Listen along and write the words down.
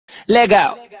Leg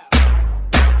out.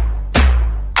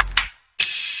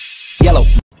 Yellow.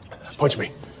 Punch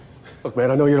me. Look,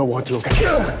 man, I know you don't want to, okay?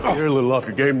 You're a little off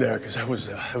your game there, because that was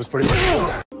pretty much...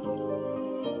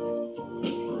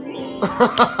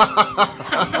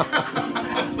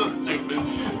 That's so stupid.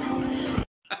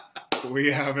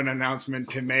 We have an announcement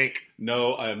to make.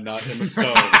 No, I am not Emma Stone.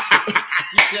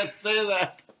 You can't say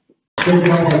that. Hey, baby,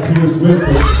 hey,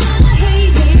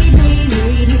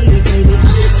 hey, hey, baby, I'm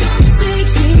just gonna shake,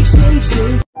 shake, shake,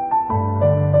 shake.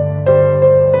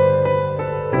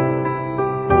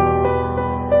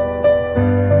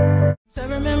 So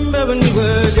remember when we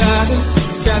were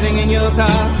driving in your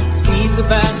car, speed so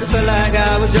fast I felt like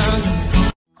I was drunk.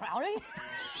 Crowley?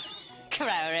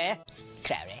 Crowley?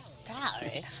 Crowley?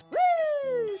 Crowley?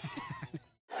 Woo!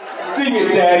 Sing it,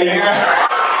 Daddy.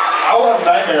 I will have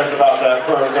nightmares about that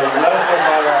for the rest of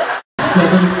my life. 7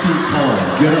 feet tall.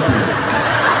 Get up here.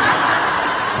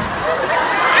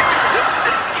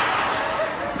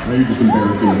 Now you're just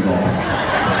embarrassing us all.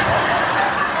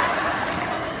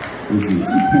 This is,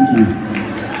 thank you.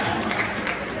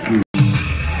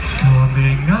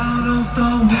 Coming out of the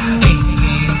womb.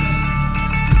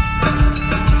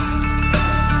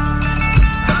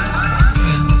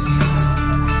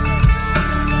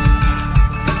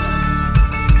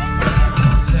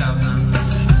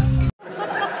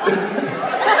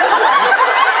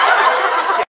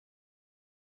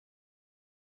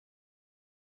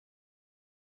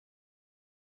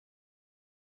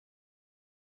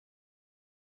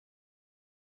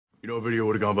 You know, a video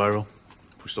would have gone viral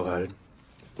if we still had it.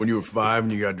 When you were 5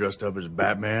 and you got dressed up as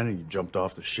Batman and you jumped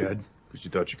off the shed because you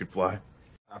thought you could fly.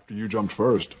 After you jumped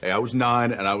first. Hey, I was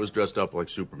 9 and I was dressed up like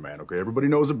Superman, okay? Everybody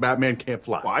knows that Batman can't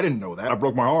fly. Well, I didn't know that. I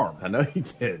broke my arm. I know you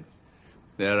did.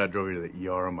 Then I drove you to the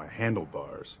ER on my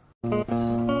handlebars.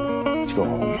 Let's go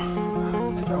home.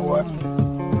 You know what?